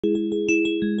Good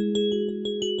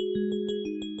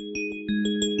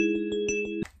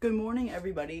morning,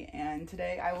 everybody, and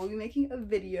today I will be making a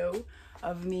video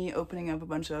of me opening up a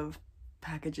bunch of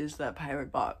packages that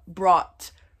Pirate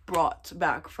brought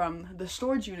back from the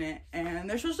storage unit, and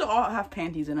they're supposed to all have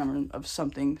panties in them of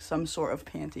some sort of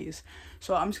panties.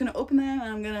 So I'm just gonna open them, and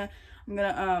I'm gonna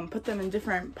put them in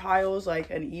different piles, like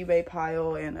an eBay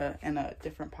pile and a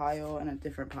different pile and a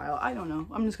different pile. I don't know.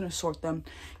 I'm just gonna sort them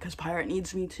because Pirate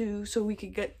needs me too, so we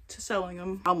could get to selling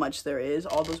them. How much there is?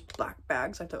 All those black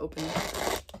bags. I have to open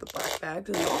the black bags,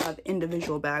 and they all have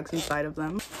individual bags inside of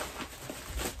them.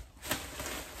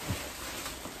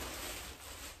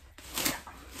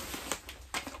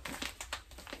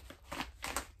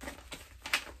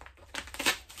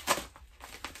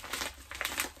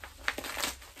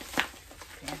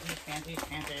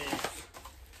 Panties.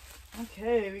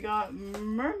 Okay, we got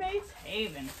Mermaid's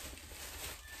Haven.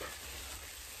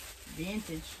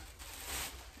 Vintage.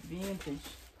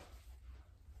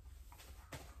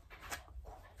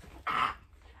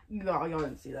 Y'all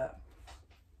didn't see that.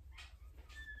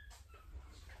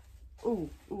 Ooh,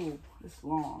 it's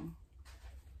long.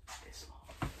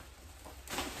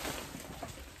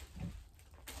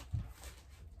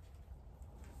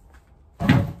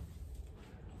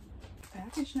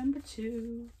 Package number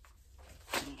 2.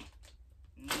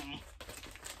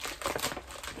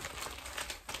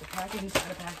 The package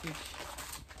inside a package.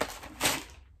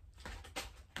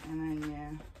 And then,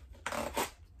 yeah.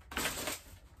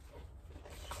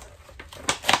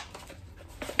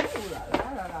 Ooh, la.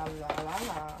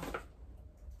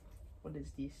 What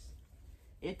is this?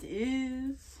 It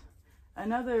is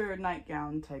another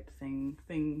nightgown type thing.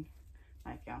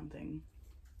 Nightgown thing.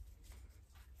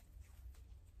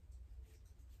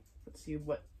 Let's see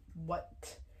what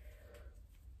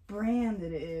brand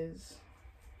it is.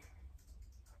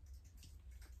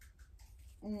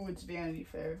 Ooh, it's Vanity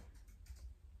Fair.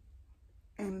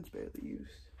 And it's barely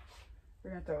used.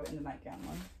 We're gonna throw it in the nightgown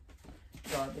one.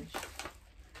 Garbage.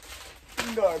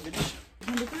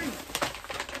 Number 3.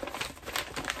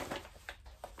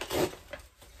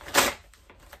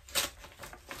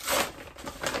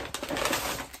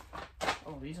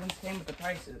 Oh, these ones came with the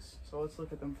prices, so let's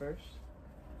look at them first.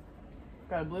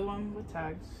 Got a blue one with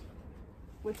tags.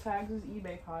 With tags is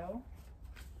eBay pile.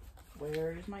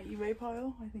 Where is my eBay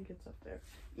pile? I think it's up there.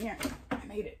 Yeah, I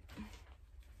made it.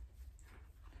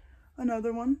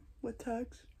 Another one with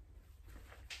tags.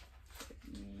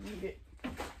 Need it.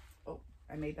 Oh,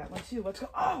 I made that one too. Let's go.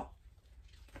 Oh!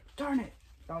 Darn it.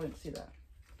 Y'all didn't see that.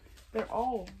 They're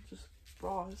all just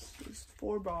bras. There's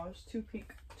 4 bras. 2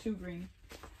 pink, 2 green.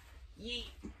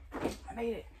 Yeet. I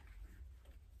made it.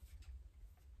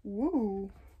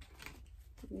 Woo.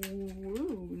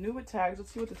 New with tags. Let's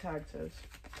see what the tag says.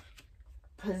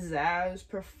 Pizzazz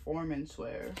performance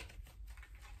wear.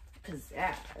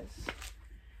 Pizzazz.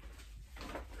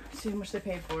 Let's see how much they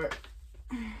paid for it.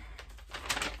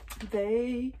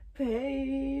 They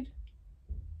paid.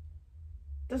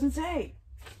 Doesn't say.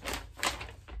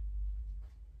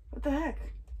 What the heck?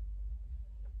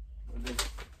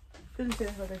 Doesn't say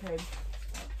what they paid.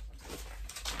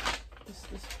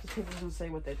 This paper doesn't say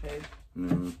what they paid.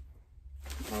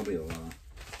 Probably a lot.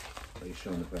 Are you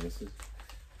showing the prices?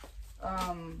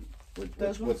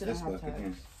 Those ones didn't have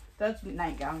tags. That's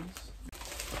nightgowns.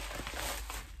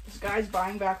 This guy's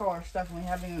buying back all our stuff and we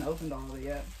haven't even opened all of it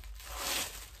yet.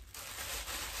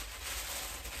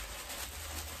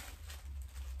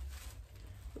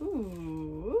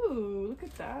 Ooh, look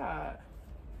at that.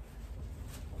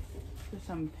 There's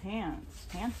some pants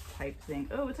type thing.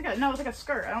 Oh, it's like a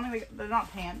skirt. I don't think they're not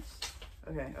pants.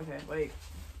 Okay, wait.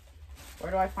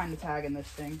 Where do I find the tag in this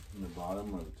thing? In the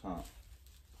bottom or the top?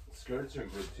 Skirts are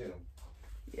good too.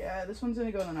 Yeah, this one's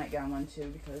gonna go in the nightgown one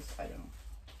too because I don't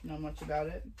know much about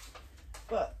it.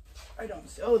 But I don't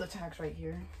see. Oh, the tag's right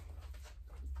here.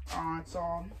 Oh, it's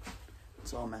all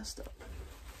messed up.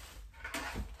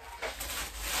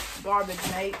 Garbage,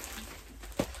 mate.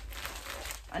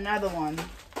 Another one.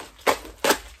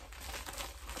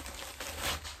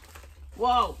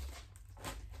 Whoa.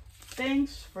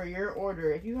 Thanks for your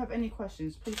order. If you have any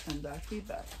questions, please send back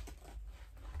feedback.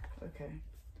 Okay.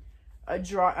 A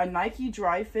Nike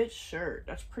dry fit shirt.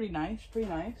 That's pretty nice.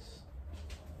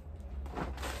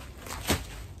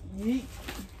 Yeet.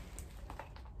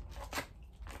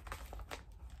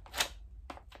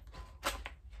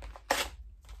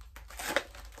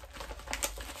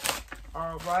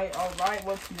 All right.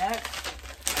 What's next?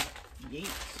 Yeet.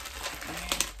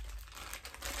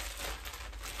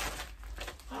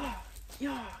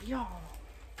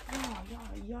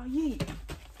 Yeet.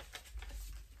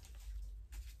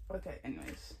 Okay,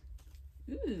 anyways.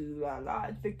 Ooh la la,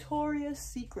 it's Victoria's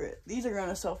Secret. These are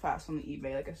gonna sell fast on the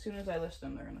eBay. Like as soon as I list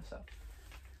them, they're gonna sell.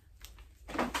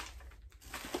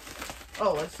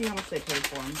 Oh, let's see how much they paid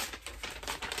for them.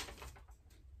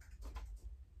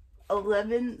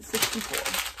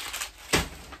 $11.64.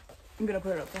 I'm gonna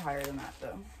put it up for higher than that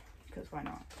though, because why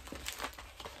not?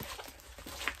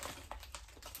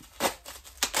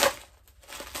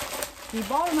 He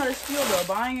bought them at a steal though.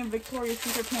 Buying a Victoria's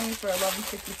Secret painting for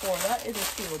 $11.64. That is a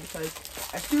steal because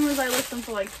as soon as I list them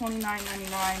for like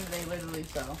 $29.99, they literally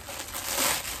sell.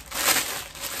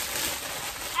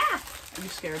 Ah! You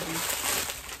scared me.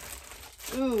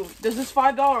 Ooh, does this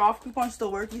 $5 off coupon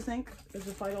still work, you think? Does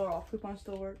the $5 off coupon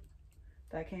still work?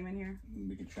 That came in here?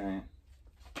 We could try it.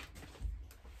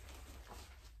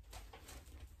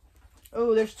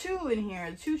 Oh, there's two in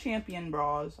here. 2 Champion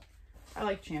bras. I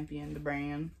like Champion, the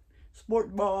brand.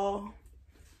 Sport ball.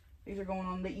 These are going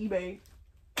on the eBay.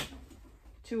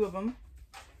 2 of them.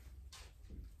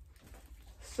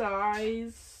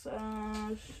 Size.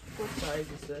 What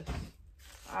size is this?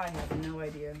 I have no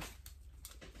idea.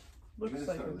 Looks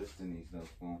like start listing these though,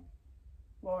 small.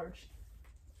 Large.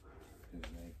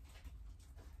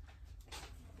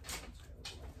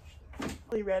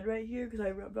 Really red right here because I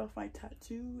rubbed off my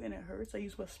tattoo and it hurts. I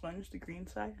use a sponge, the green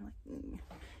side. I'm like,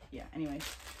 yeah. Anyways,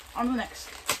 on to the next.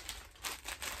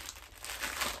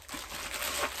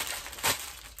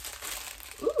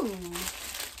 Ooh,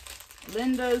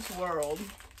 Linda's World.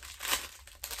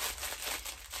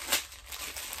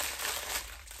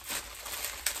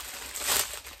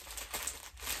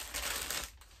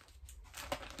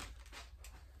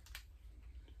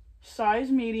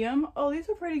 Size medium. Oh, these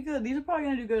are pretty good. These are probably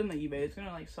gonna do good on the eBay. It's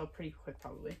gonna like sell pretty quick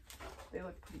probably. They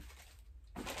look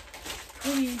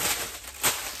pretty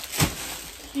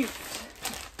cute.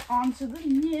 On to the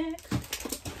next.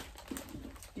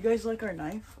 You guys like our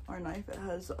knife? Our knife, it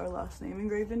has our last name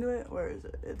engraved into it. Where is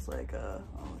it? It's like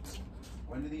it's.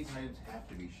 When do these items have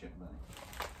to be shipped by?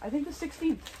 I think the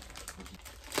 16th.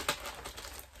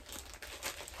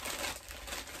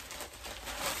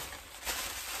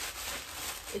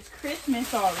 It's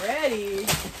Christmas already.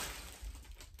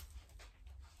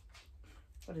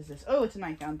 What is this? Oh, it's a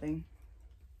nightgown thing.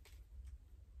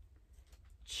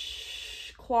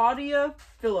 Claudia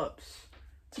Phillips.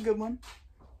 It's a good one.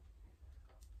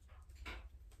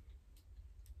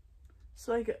 It's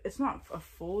like, it's not a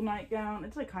full nightgown.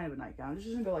 It's like kind of a nightgown. It just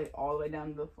doesn't go like all the way down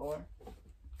to the floor.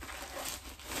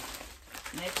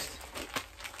 Next.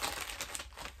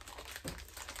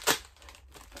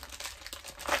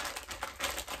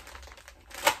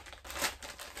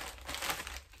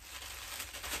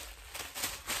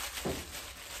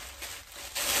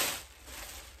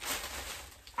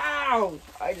 Ow!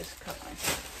 I just cut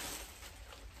myself.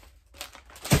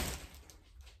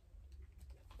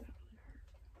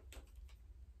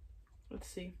 Let's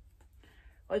see.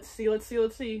 Let's see, let's see,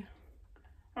 let's see.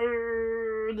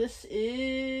 This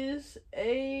is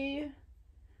a...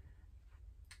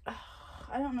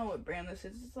 I don't know what brand this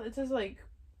is. It says like...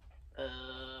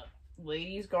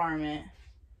 ladies garment.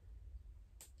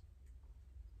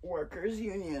 Workers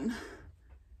Union.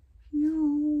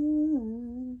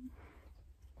 No.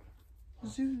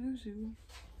 Zoo, zoo, zoo.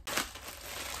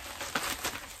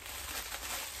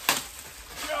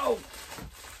 No!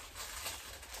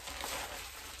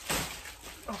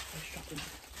 Oh, I shot it.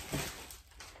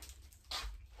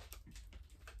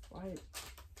 Why?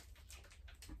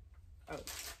 Oh.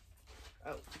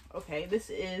 Oh, okay. This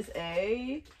is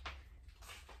a...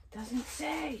 Doesn't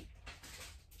say.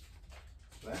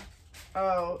 What?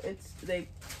 Oh, it's... They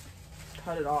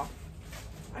cut it off.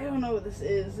 I don't know what this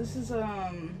is. This is,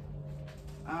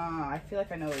 I feel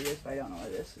like I know what it is, but I don't know what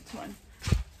it is. It's fine.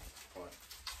 What?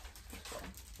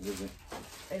 What is it?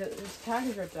 Its tag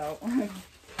is ripped out.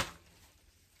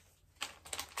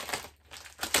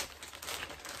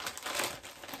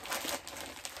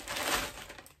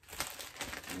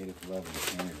 Native love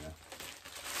of Canada.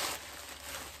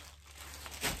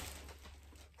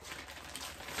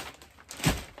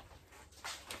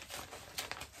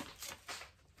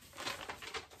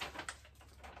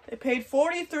 They paid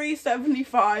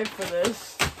 $43.75 for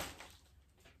this.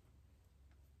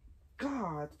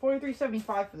 God,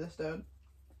 $43.75 for this, dude.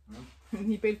 Hmm?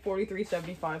 He paid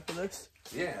 $43.75 for this.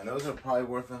 Yeah, those are probably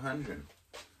worth $100.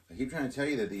 I keep trying to tell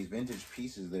you that these vintage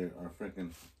pieces there are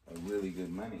freaking really good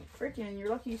money. Frickin', you're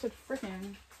lucky you said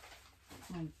frickin'.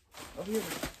 Over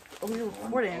here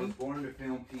recording. I was born to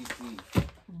film PC.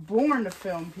 Born to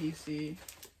film PC.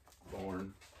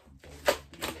 Born to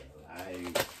be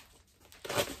alive.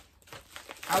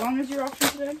 How long is your auction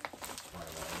today?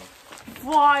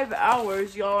 5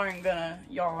 hours. Y'all aren't gonna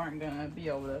be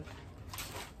able to.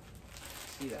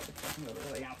 see that because I can go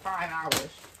to like 5 hours.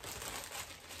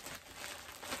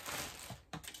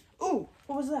 Ooh,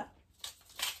 what was that?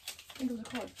 I think it was a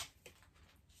card.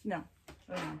 No,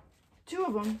 I don't know. 2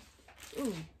 of them.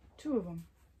 Ooh, 2 of them.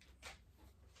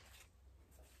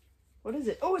 What is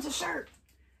it? Oh, it's a shirt.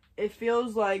 It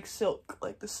feels like silk,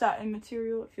 like the satin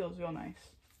material. It feels real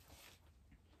nice.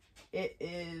 It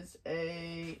is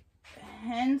a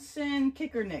Henson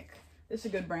Kickernick. This is a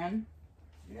good brand.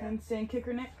 Yeah. Henson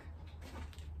Kickernick.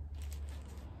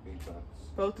 Big bucks.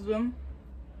 Both of them.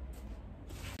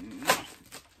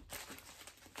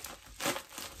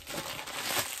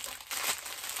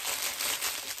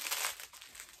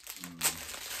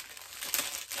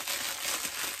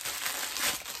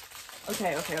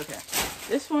 Okay.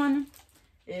 This one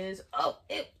is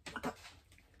It's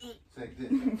like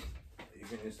this.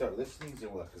 You're gonna start listening or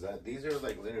what? Because these are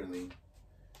like literally.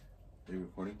 Are you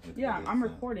recording? Yeah, I'm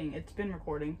recording. It's been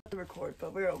recording. To record,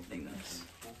 but we're opening this.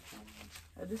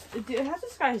 It has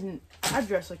this guy's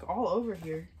address like all over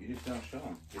here. You just don't show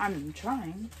them. I'm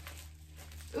trying.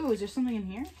 Ooh, is there something in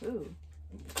here? Ooh.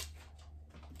 What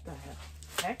the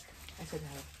heck? I said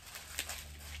heck.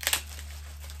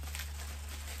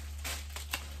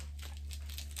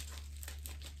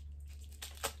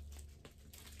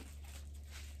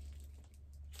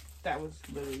 That was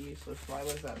literally useless. Why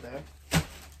was that there?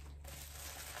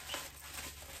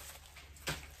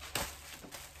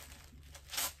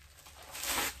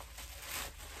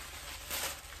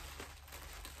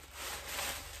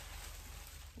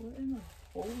 What in the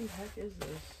holy heck is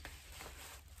this?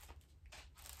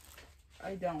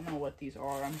 I don't know what these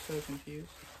are. I'm so confused.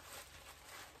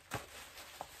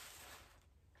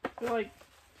 They're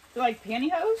like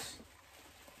pantyhose?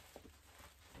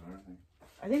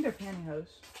 I think they're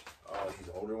pantyhose. Oh, these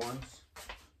older ones?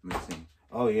 Let me see.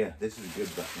 Oh, yeah. This is good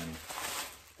butt money.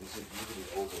 These are the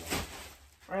older ones.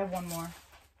 I have one more.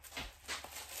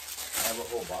 I have a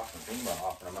whole box. I'm thinking about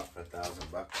offering them up for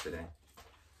 $1,000 today.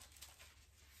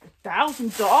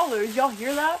 $1,000? Y'all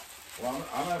hear that? Well,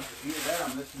 I'm gonna either that.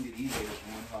 I'm listening to eBay with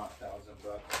one hot $1,000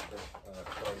 for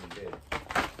starting bid.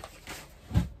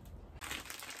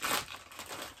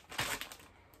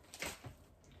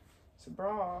 It's a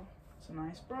bra. It's a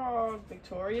nice bra.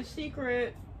 Victoria's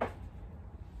Secret.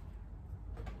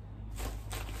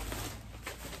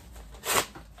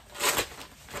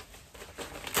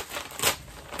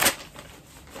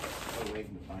 Still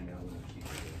waiting to find out what her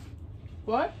secret is.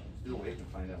 What? Still waiting to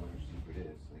find out what her secret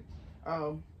is. Like,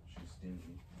 oh. she's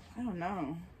stingy. I don't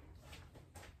know.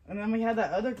 And then we had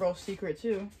that other girl's secret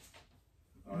too.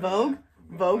 Oh, Vogue? Yeah.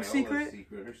 Vogue Viola's secret?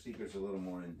 Her secret's a little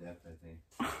more in depth, I think.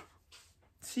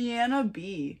 Sienna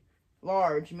B.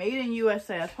 Large. Made in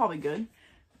USA. That's probably good.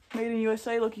 Made in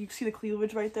USA. Look, you can see the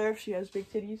cleavage right there if she has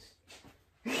big titties.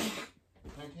 My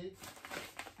titties?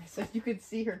 I said you could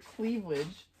see her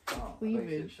cleavage. Oh,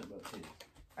 Cleavage. I about titties.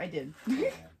 I did. Yeah.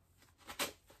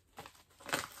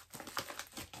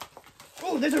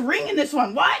 Oh, there's a ring in this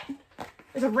one. What?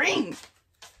 There's a ring.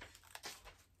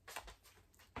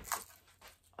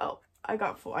 Oh, I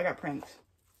got pranked.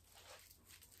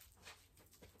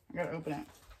 I gotta open it.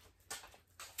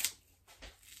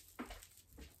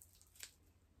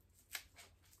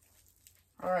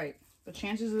 Alright, the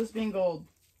chances of this being gold.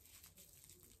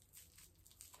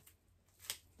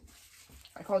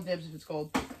 I call dibs if it's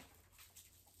gold.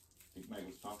 Think Mike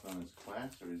was talking on his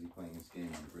class, or is he playing this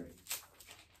game on grade?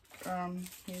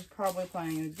 He's probably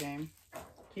playing his game.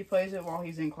 He plays it while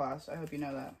he's in class. I hope you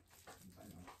know that. I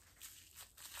know.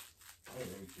 Oh,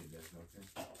 every kid does,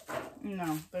 okay.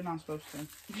 No, they're not supposed to.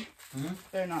 Hmm?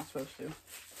 They're not supposed to.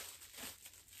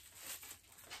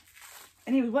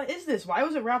 Anyways, what is this? Why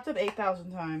was it wrapped up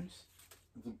 8,000 times?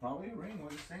 It's probably a ring. What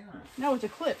does it say on it? No, it's a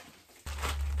clip.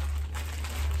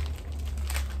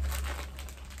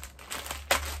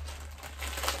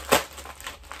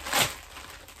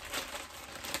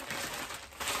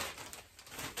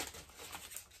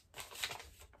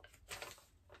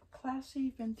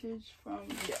 Classy vintage from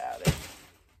the attic.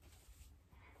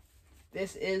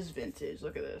 This is vintage.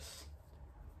 Look at this.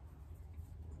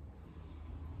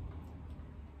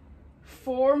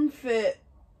 Form fit,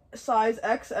 size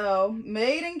XL,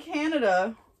 made in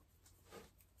Canada.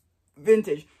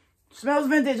 Vintage. Smells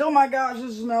vintage. Oh my gosh,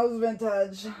 it smells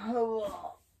vintage.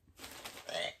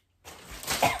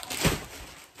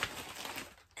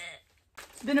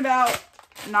 It's been about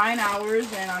 9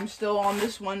 hours and I'm still on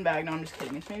this one bag. No, I'm just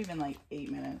kidding. It's maybe been like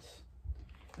 8 minutes.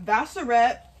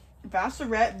 Vassarette,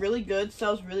 really good.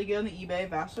 Sells really good on the eBay.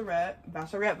 Vassarette.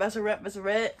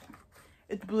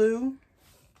 It's blue.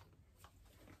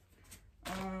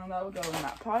 That would go in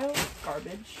that pile.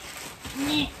 Garbage.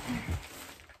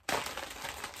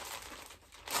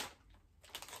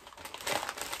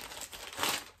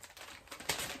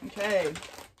 Okay.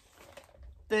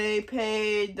 They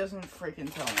paid, doesn't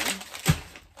freaking tell me.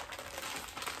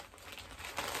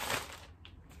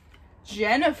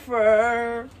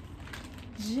 Jennifer.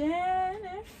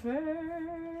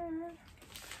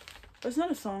 Isn't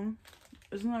that a song?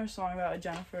 Isn't there a song about a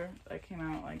Jennifer that came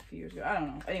out like a few years ago? I don't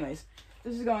know. Anyways,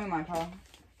 this is going in my pile.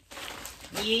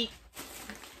 Yeet.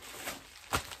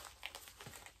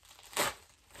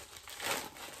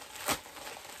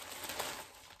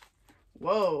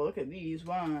 Whoa, look at these.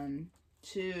 1,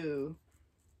 2,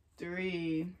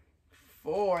 3,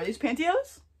 4. Are these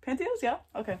Pantyhose? Pantyhose? Yeah?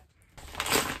 Okay.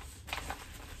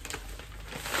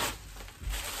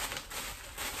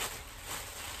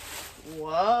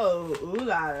 Whoa, ooh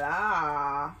la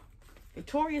la.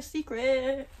 Victoria's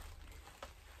Secret.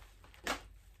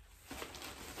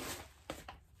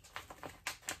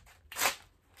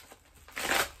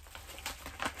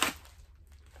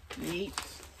 Yeet.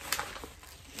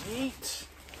 Yeet.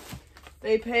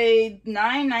 They paid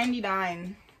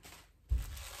 $9.99.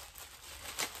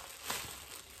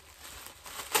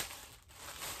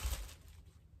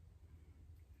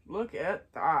 Look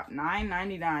at that,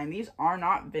 $9.99. These are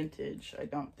not vintage, I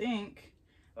don't think.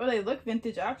 Oh, they look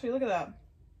vintage. Actually, look at that.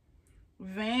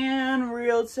 Van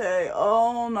Realte,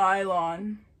 all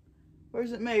nylon.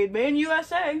 Where's it made? Made in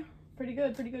USA. Pretty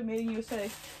good, made in USA.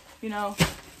 You know,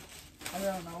 I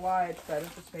don't know why it said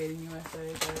it's made in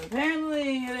USA, but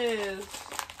apparently it is.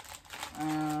 How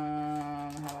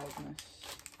do I open this?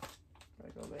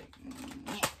 Gotta go back.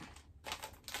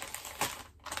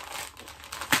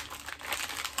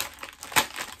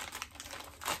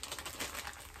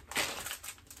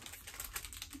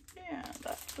 Yeah,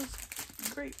 that was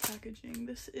great packaging.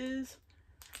 This is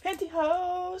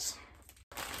Pantyhose.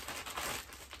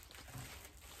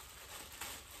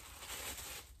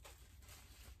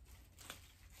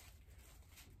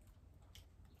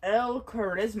 El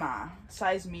Charisma,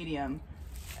 size medium.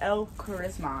 El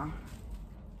Charisma.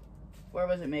 Where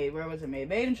was it made? Where was it made?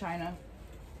 Made in China.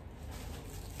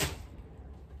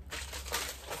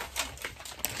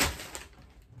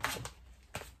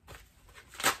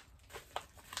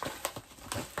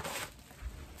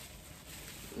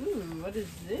 Ooh, what is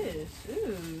this?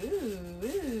 Ooh.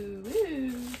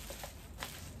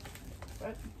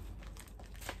 What?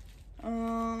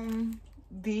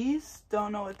 These?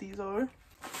 Don't know what these are.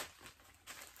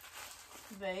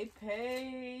 They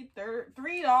paid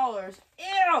 $3.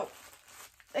 Ew!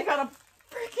 They got a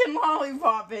freaking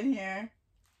lollipop in here.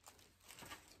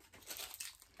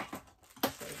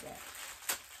 Save that.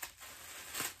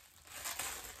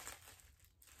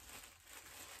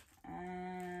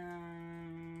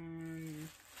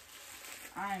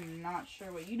 I'm not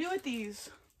sure what you do with these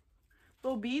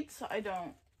little beads. I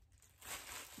don't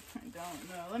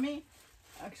know. Let me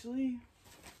actually.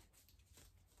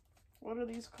 What are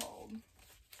these called?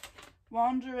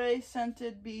 Lingerie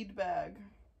scented bead bag.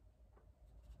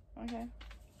 Okay.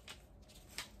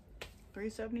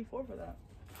 $3.74 for that.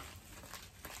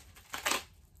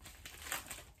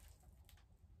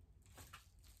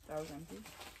 That was empty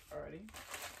already.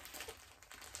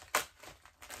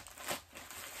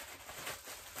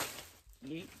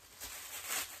 Yeet.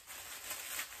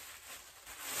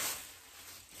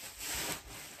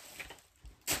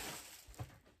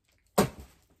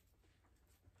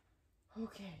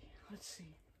 Okay, let's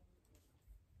see.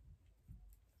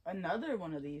 Another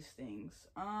one of these things.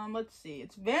 Let's see.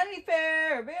 It's Vanity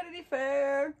Fair! Vanity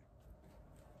Fair!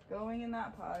 Going in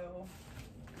that pile.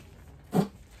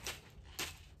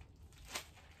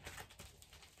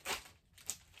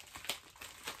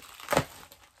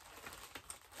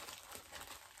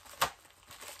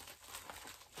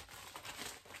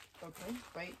 Okay,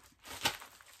 wait.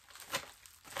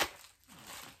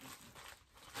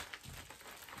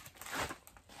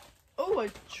 Oh, a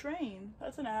train.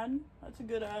 That's an ad. That's a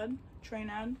good ad. Train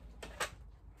ad.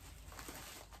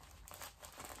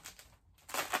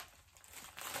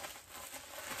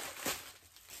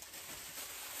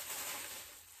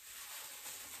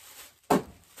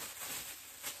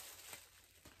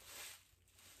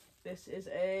 This is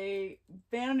a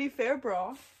Vanity Fair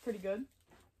bra. Pretty good.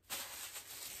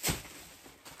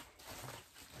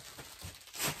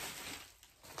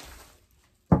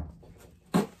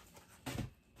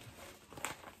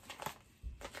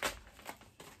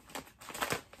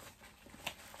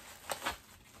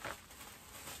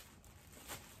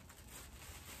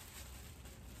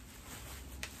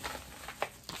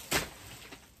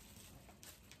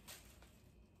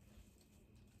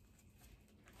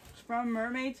 From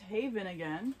Mermaid's Haven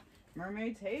again.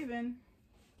 Mermaid's Haven.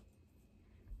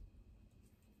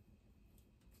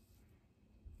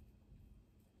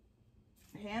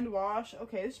 hand wash.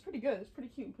 Okay, this is pretty good. It's pretty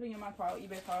cute. I'm putting it in my pile,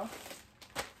 eBay pile.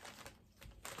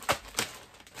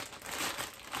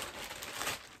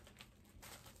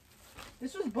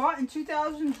 This was bought in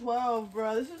 2012,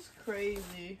 bro. This is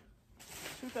crazy.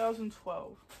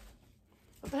 2012.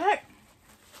 What the heck?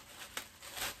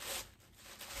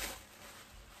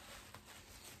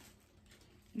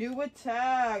 New with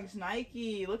tags,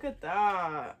 Nike. Look at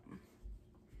that.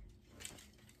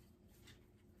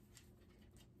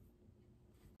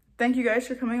 Thank you guys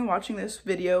for coming and watching this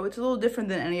video. It's a little different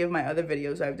than any of my other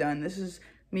videos I've done. This is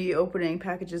me opening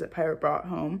packages that Pirate brought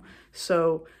home.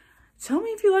 So tell me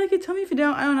if you like it. Tell me if you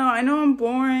don't. I don't know. I know I'm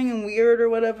boring and weird or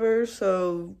whatever.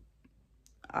 So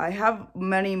I have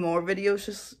many more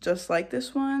videos just like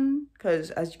this one. Because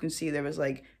as you can see, there was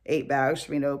like 8 bags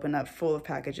for me to open up full of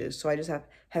packages. So I just have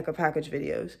heck of package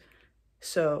videos.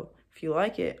 So if you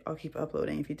like it, I'll keep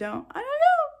uploading. If you don't, I don't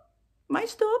know. Might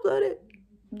still upload it,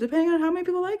 depending on how many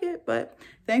people like it. But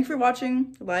thanks for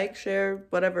watching. Like, share,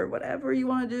 whatever you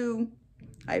want to do.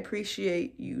 I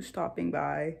appreciate you stopping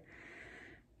by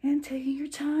and taking your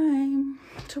time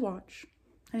to watch.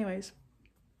 Anyways,